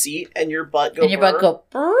vinyl seat and your butt go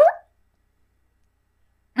brrr.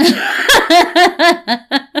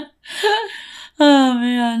 Oh,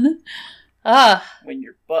 man. When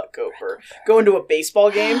your butt go brrr. Go into a baseball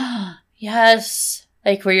game. Yes.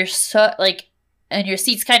 Like, where you're so, like, and your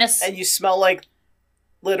seat's kind of... And you smell, like,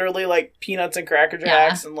 literally, like, peanuts and Cracker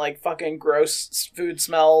Jacks and, like, fucking gross food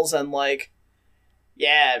smells and, like,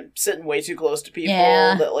 yeah, sitting way too close to people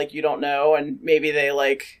that, like, you don't know and maybe they,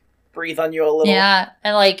 like, breathe on you a little. Yeah,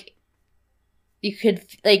 and, like, you could,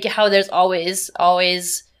 like, how there's almost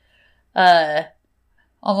always a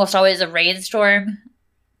rainstorm.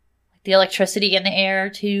 Like, the electricity in the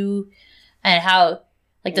air, too. And how,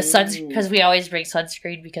 like, the sunscreen, because we always bring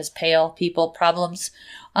sunscreen because pale people problems.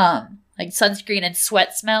 Like sunscreen and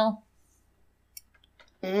sweat smell.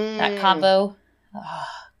 That combo.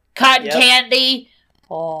 Cotton candy.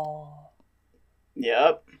 Oh.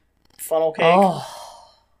 Yep. Funnel cake. Oh.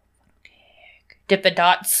 Dippin'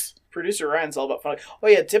 Dots. Producer Ryan's all about funnel cake. Oh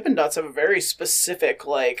yeah, Dippin' Dots have a very specific,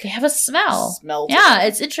 like... They have a smell. Smell to them.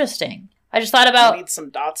 It's interesting. I just thought about... I need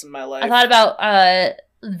some dots in my life. I thought about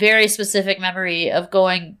very specific memory of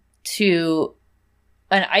going to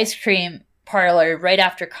an ice cream parlor right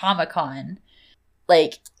after Comic-Con.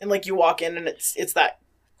 Like, and like you walk in and it's that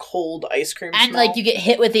cold ice cream and smell. like you get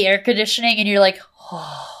hit with the air conditioning and you're like,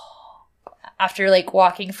 oh, after like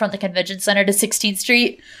walking from the convention center to 16th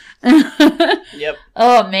Street. Yep.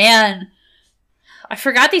 Oh man, I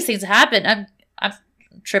forgot these things happen. I'm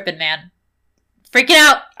tripping, man. Freaking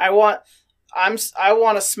out. I want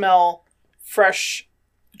to smell fresh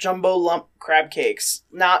jumbo lump crab cakes,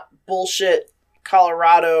 not bullshit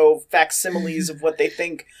Colorado facsimiles of what they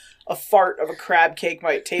think a fart of a crab cake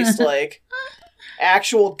might taste like.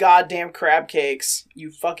 Actual goddamn crab cakes,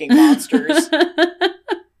 you fucking monsters.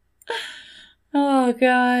 Oh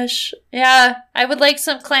gosh. Yeah, I would like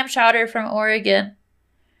some clam chowder from Oregon.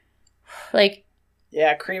 Like,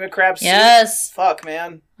 yeah, cream of crab soup. yes. Fuck,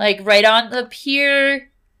 man. Like right on the pier. You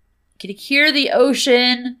could hear the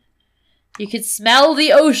ocean. You could smell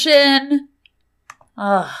the ocean.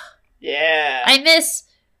 Oh. Yeah. I miss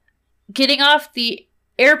getting off the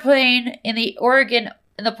airplane in the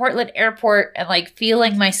Portland airport and like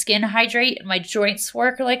feeling my skin hydrate and my joints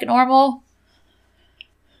work like normal.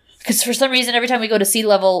 Because for some reason, every time we go to sea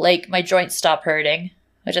level, like my joints stop hurting,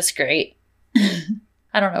 which is great.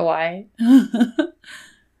 I don't know why.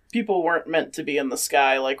 People weren't meant to be in the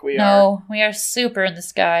sky like we are. No, we are super in the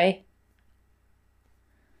sky.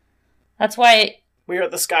 That's why. We are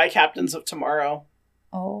the sky captains of tomorrow.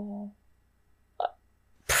 Oh.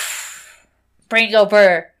 Brain go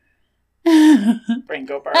burr. Brain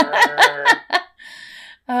go burr.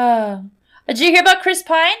 Did you hear about Chris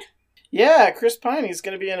Pine? Yeah, Chris Pine, he's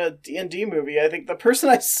going to be in a D&D movie. I think the person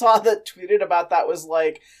I saw that tweeted about that was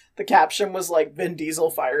like, the caption was like, Vin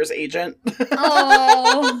Diesel fires agent.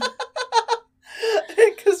 Oh.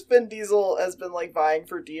 Because Vin Diesel has been like vying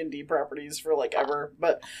for D&D properties for like ever.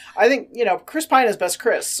 But I think, you know, Chris Pine is best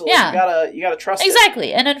Chris. So like, yeah. you gotta trust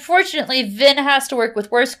exactly. And unfortunately, Vin has to work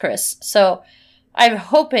with worse Chris. So I'm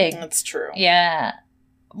hoping. That's true. Yeah.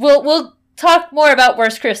 We'll talk more about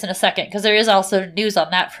worse Chris in a second, because there is also news on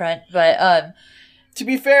that front. But to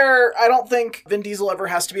be fair, I don't think Vin Diesel ever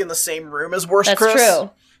has to be in the same room as worse Chris. That's true.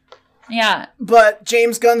 Yeah. But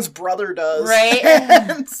James Gunn's brother does.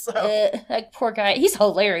 Right? So. Like, poor guy. He's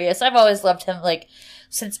hilarious. I've always loved him, like,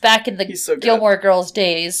 since back in the so Gilmore Girls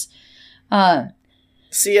days.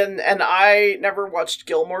 See, and I never watched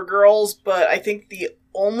Gilmore Girls, but I think the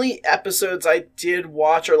only episodes I did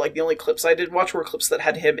watch, or like the only clips I did watch, were clips that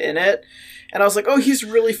had him in it. And I was like, oh, he's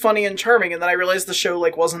really funny and charming. And then I realized the show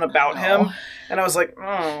like wasn't about him. And I was like,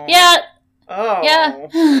 oh. Yeah. Oh. Yeah.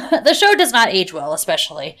 The show does not age well,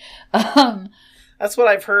 especially. That's what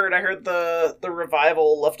I've heard. I heard the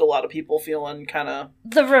revival left a lot of people feeling kind of...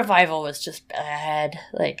 The revival was just bad.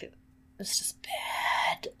 Like, it was just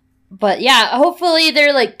bad. But yeah, hopefully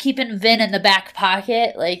they're like keeping Vin in the back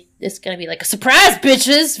pocket. Like, it's gonna be like a surprise,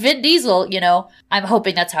 bitches! Vin Diesel, you know. I'm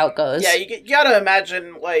hoping that's how it goes. Yeah, you gotta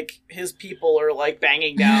imagine, like, his people are, like,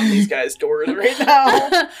 banging down these guys' doors right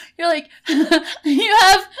now. You're like, you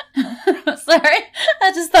have... Sorry,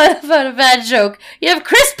 I just thought about a bad joke. You have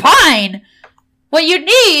Chris Pine! What you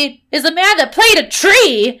need is a man that played a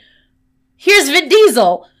tree! Here's Vin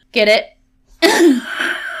Diesel! Get it?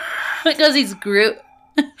 Because he's Groot.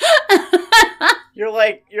 You're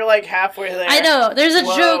like halfway there. I know. There's a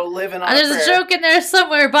joke. There's a joke in there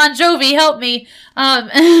somewhere. Bon Jovi, help me.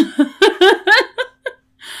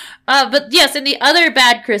 But yes, in the other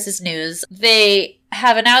bad Chris's news, they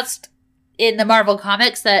have announced in the Marvel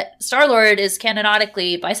comics that Star-Lord is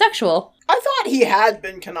canonically bisexual. I thought he had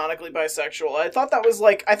been canonically bisexual. I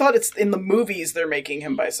thought it's in the movies they're making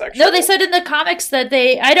him bisexual. No, they said in the comics that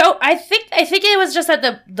I think it was just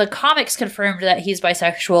that the comics confirmed that he's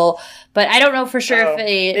bisexual, but I don't know for sure if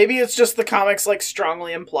they... Maybe it's just the comics, like,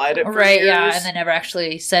 strongly implied it for right, years. Yeah, and they never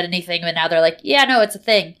actually said anything, but now they're like, yeah, no, it's a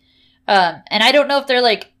thing. And I don't know if they're,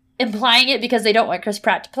 like, implying it because they don't want Chris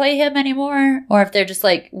Pratt to play him anymore, or if they're just,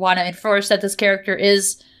 like, want to enforce that this character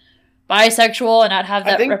is bisexual and not have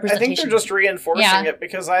that representation. I think they're just reinforcing it,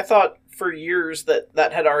 because I thought for years that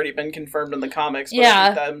had already been confirmed in the comics, but I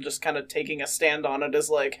think them just kind of taking a stand on it as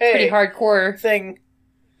like, hey, pretty hardcore thing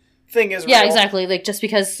is real. Yeah, exactly. Like, just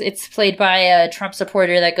because it's played by a Trump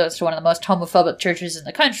supporter that goes to one of the most homophobic churches in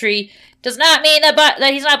the country does not mean that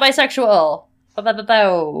he's not bisexual.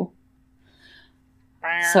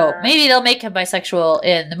 So maybe they'll make him bisexual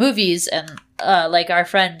in the movies, and like our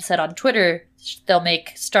friend said on Twitter, they'll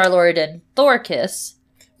make Star-Lord and Thor kiss.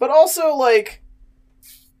 But also, like,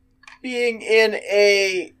 being in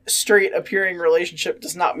a straight appearing relationship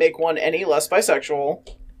does not make one any less bisexual,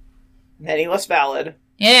 any less valid.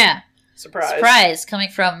 Yeah. Surprise. Surprise, coming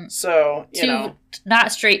from two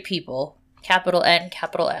not straight people. Capital N,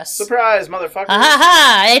 capital S. Surprise, motherfucker. Ha ha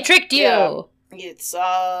ha! I tricked you! Yeah. It's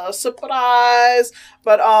a surprise.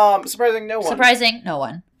 But, surprising no one. Surprising no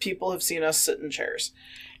one. People have seen us sit in chairs.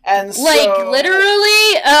 And so... Like,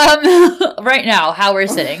 literally, right now, how we're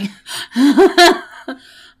sitting. Oh,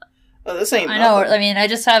 this ain't I know, nothing.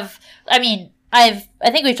 I mean, I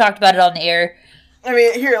think we've talked about it on the air. I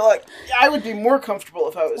mean, here, look, I would be more comfortable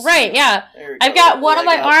if I was... Right, yeah. I've got one of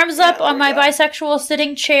my arms up on my bisexual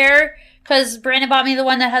sitting chair, because Brandon bought me the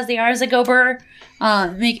one that has the arms that go burr.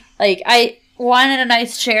 I wanted a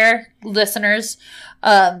nice chair, listeners,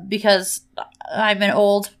 because I'm an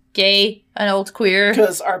old gay, an old queer.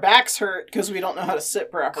 Because our backs hurt, because we don't know how to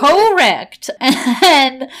sit properly. Correct.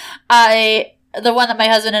 And the one that my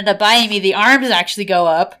husband ended up buying me, the arms actually go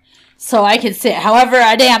up, so I can sit however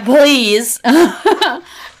I damn please. And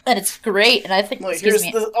it's great, and I think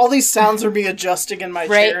all these sounds are being adjusting in my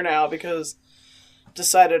chair now, because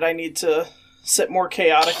decided I need to sit more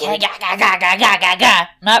chaotically.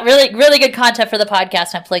 Not really good content for the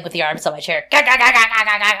podcast. I'm playing with the arms on my chair.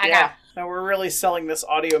 Yeah. Now we're really selling this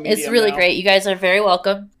audio medium. It's really great. You guys are very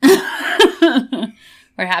welcome. We're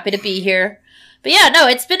happy to be here. But yeah, no,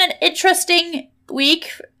 it's been an interesting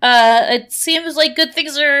week. It seems like good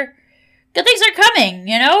things are coming,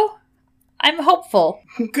 you know? I'm hopeful.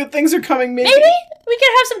 Good things are coming, maybe. Maybe we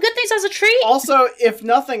can have some good things as a treat. Also, if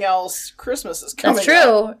nothing else, Christmas is coming. That's true.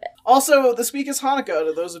 Up. Also, this week is Hanukkah,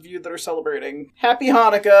 to those of you that are celebrating. Happy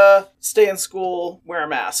Hanukkah, stay in school, wear a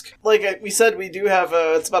mask. Like we said, we do have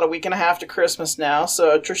it's about a week and a half to Christmas now,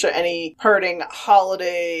 so Trisha, any parting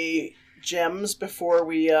holiday gems before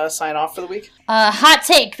we sign off for the week? Hot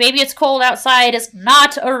take, Baby It's Cold Outside is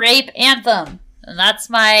not a rape anthem. And that's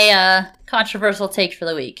my controversial take for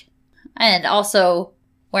the week. And also,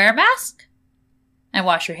 wear a mask and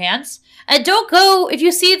wash your hands. And don't go, if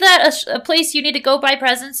you see that a place you need to go buy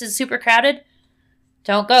presents is super crowded,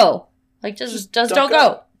 don't go. Like, just don't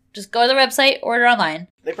go. Just go to the website, order online.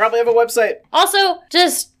 They probably have a website. Also,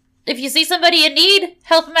 just, if you see somebody in need,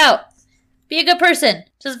 help them out. Be a good person.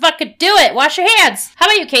 Just fucking do it. Wash your hands. How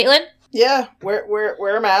about you, Caitlin? Yeah,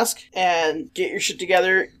 wear a mask and get your shit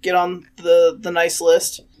together. Get on the nice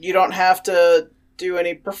list. You don't have to do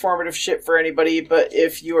any performative shit for anybody, but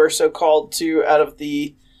if you are so called to, out of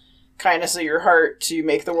the kindness of your heart, to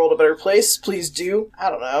make the world a better place, please do.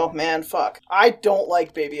 I don't know, man, fuck. I don't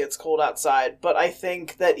like Baby It's Cold Outside, but I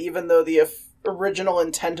think that even though the original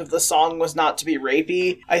intent of the song was not to be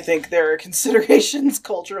rapey, I think there are considerations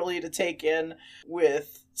culturally to take in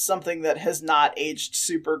with something that has not aged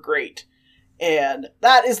super great. And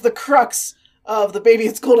that is the crux of the Baby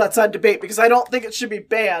It's Cold Outside debate, because I don't think it should be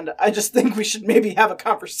banned. I just think we should maybe have a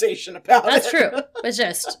conversation about it. That's true. It's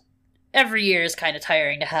just, every year is kind of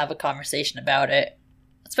tiring to have a conversation about it.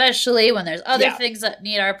 Especially when there's other things that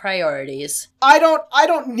need our priorities. I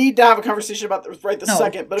don't need to have a conversation about this right this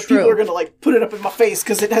second, but if people are going to like put it up in my face,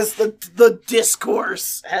 because it has the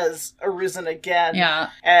discourse has arisen again.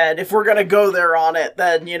 Yeah. And if we're going to go there on it,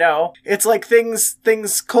 then, you know, it's like things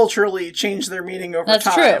culturally change their meaning over time.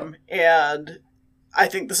 That's true. And I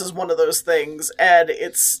think this is one of those things, and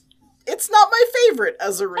it's not my favorite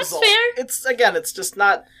as a result. That's fair. It's just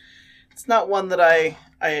not, it's not one that I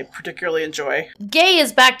particularly enjoy. Gay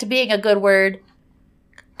is back to being a good word.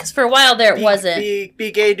 Because for a while there it wasn't.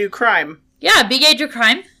 Be gay, do crime. Yeah, be gay, do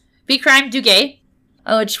crime. Be crime, do gay.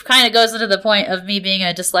 Oh, which kind of goes into the point of me being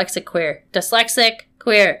a dyslexic queer. Dyslexic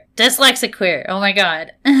queer. Oh my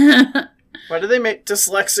god. Why do they make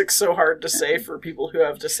dyslexic so hard to say for people who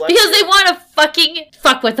have dyslexia? Because they want to fucking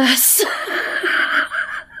fuck with us.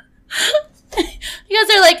 You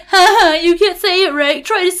guys are like, haha, you can't say it right.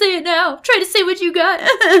 Try to say it now. Try to say what you got.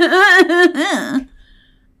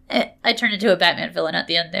 I turned into a Batman villain at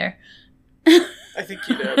the end there. I think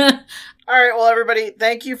you did. All right, well, everybody,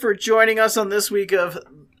 thank you for joining us on this week of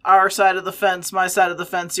Our Side of the Fence, My Side of the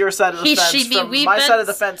Fence, Your Side of the Fence. From my side of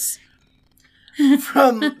the fence.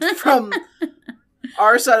 From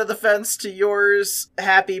our side of the fence to yours.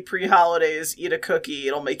 Happy pre-holidays. Eat a cookie.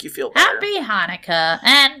 It'll make you feel better. Happy Hanukkah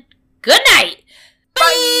and good night. Bye.